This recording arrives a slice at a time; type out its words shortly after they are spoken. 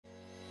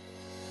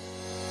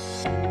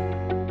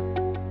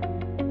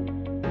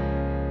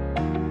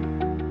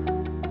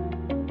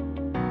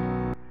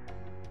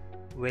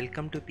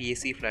Welcome to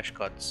PSC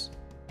flashcards.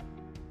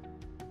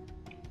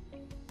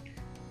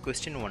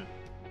 Question 1.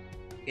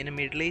 In a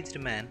middle-aged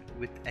man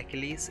with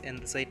Achilles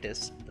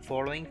enthesitis, the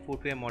following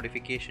footwear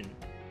modification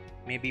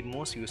may be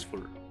most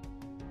useful.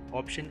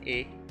 Option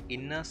A.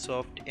 Inner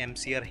soft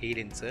MCR heel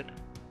insert.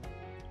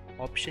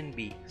 Option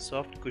B.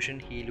 Soft cushion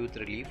heel with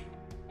relief.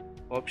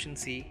 Option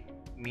C.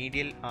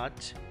 Medial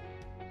arch.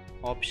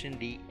 Option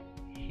D.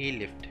 Heel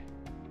lift.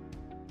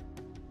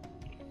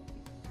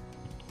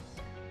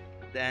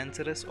 The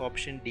answer is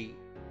option D.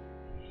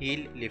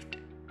 Heel lift.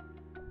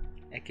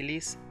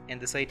 Achilles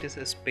enthesitis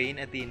is pain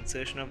at the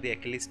insertion of the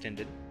Achilles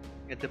tendon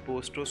at the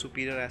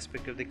postero-superior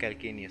aspect of the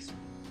calcaneus.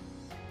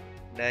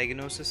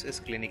 Diagnosis is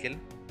clinical.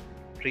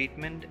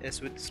 Treatment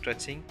is with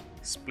stretching,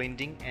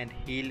 splinting and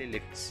heel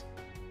lifts.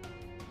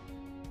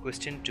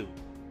 Question 2.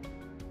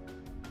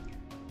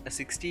 A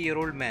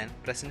 60-year-old man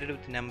presented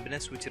with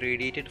numbness which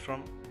radiated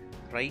from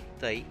right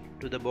thigh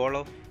to the ball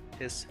of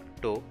his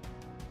toe.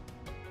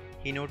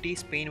 He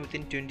noticed pain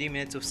within 20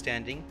 minutes of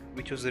standing,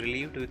 which was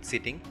relieved with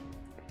sitting.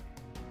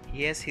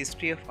 He has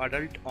history of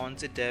adult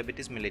onset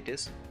diabetes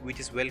mellitus, which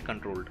is well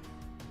controlled.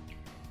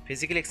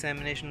 Physical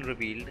examination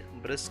revealed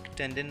brisk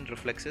tendon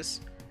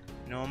reflexes,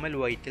 normal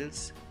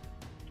vitals,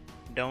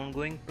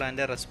 downgoing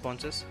plantar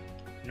responses,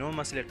 no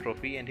muscle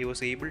atrophy, and he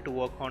was able to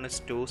walk on his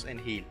toes and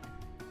heel.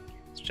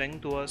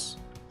 Strength was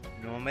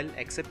normal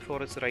except for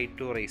his right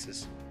toe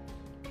raises.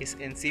 His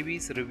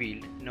NCVs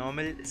revealed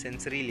normal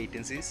sensory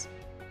latencies.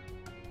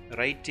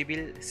 Right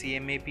tibial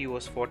CMAP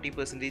was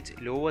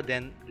 40% lower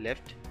than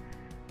left.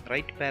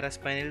 Right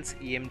paraspinal's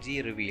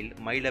EMG revealed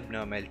mild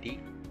abnormality.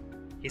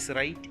 His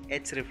right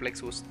H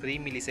reflex was 3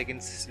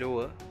 milliseconds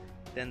slower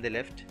than the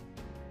left.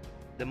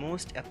 The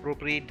most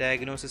appropriate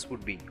diagnosis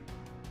would be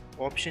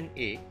option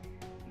A.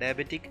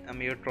 Diabetic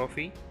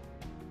amyotrophy.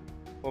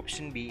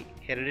 Option B.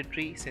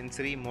 Hereditary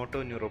sensory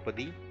motor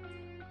neuropathy.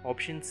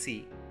 Option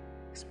C.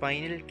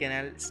 Spinal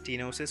canal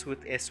stenosis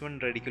with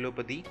S1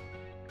 radiculopathy.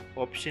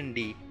 Option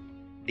D.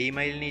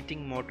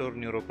 Demyelinating motor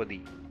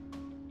neuropathy.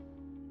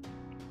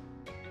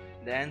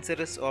 The answer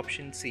is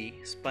option C.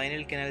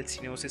 Spinal canal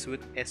stenosis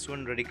with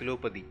S1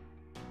 radiculopathy.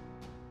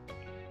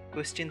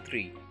 Question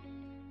 3.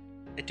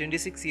 A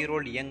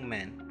 26-year-old young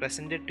man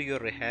presented to your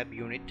rehab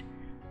unit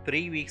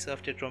 3 weeks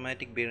after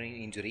traumatic brain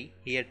injury.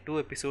 He had 2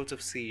 episodes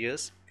of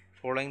seizures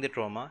following the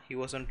trauma. He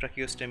was on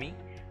tracheostomy,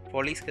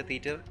 Foley's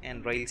catheter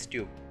and Ryle's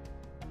tube.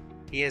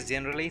 He has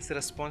generalized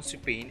response to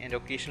pain and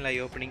occasional eye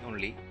opening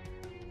only.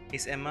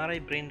 His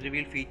MRI brain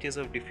revealed features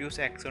of diffuse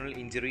axonal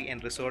injury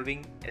and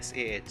resolving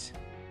SAH.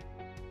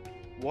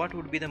 What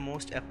would be the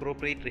most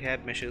appropriate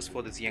rehab measures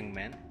for this young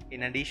man,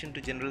 in addition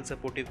to general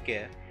supportive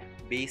care,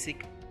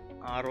 basic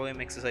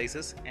ROM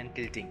exercises and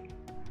tilting?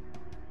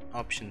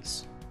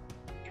 Options.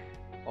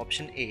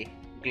 Option A.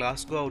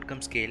 Glasgow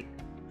Outcome Scale,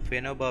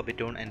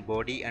 phenobarbital and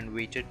body and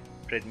weighted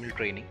treadmill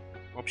training.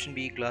 Option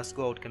B.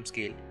 Glasgow Outcome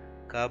Scale,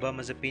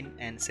 carbamazepine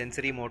and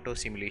sensory motor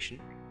stimulation.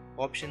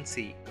 Option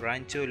C.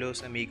 Rancho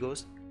Los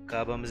Amigos,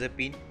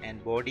 carbamazepine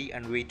and body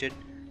unweighted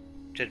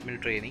treadmill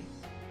training.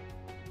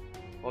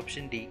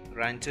 Option D.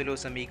 Rancho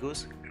Los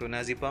Amigos,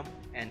 clonazepam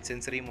and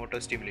sensory motor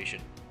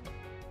stimulation.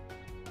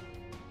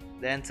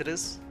 The answer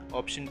is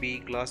option B.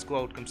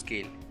 Glasgow Outcome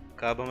Scale,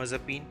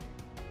 carbamazepine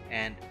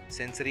and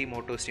sensory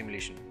motor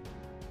stimulation.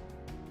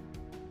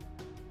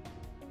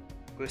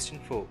 Question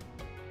 4.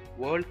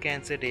 World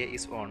Cancer Day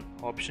is on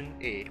option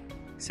A.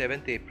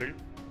 7th April,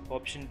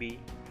 option B.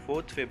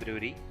 4th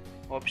February,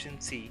 option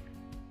C.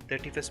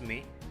 31st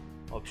May,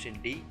 option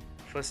D.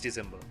 1st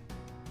December.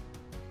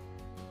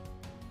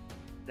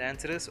 The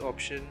answer is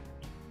option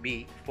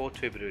B. 4th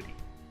February.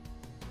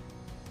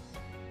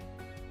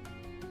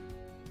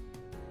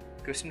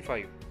 Question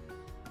 5.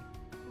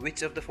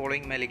 Which of the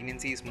following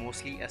malignancy is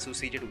mostly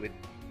associated with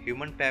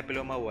human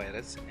papilloma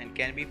virus and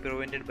can be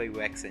prevented by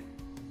vaccine?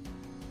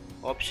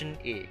 Option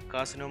A.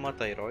 Carcinoma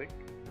thyroid.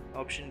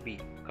 Option B.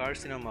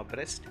 Carcinoma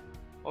breast.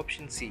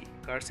 Option C.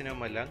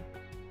 Carcinoma lung.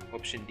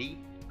 Option D.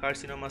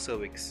 Carcinoma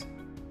cervix.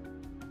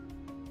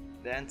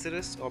 The answer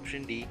is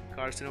option D.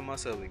 Carcinoma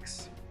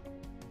cervix.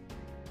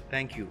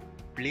 Thank you.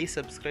 Please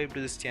subscribe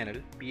to this channel,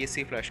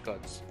 PSC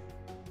Flashcards.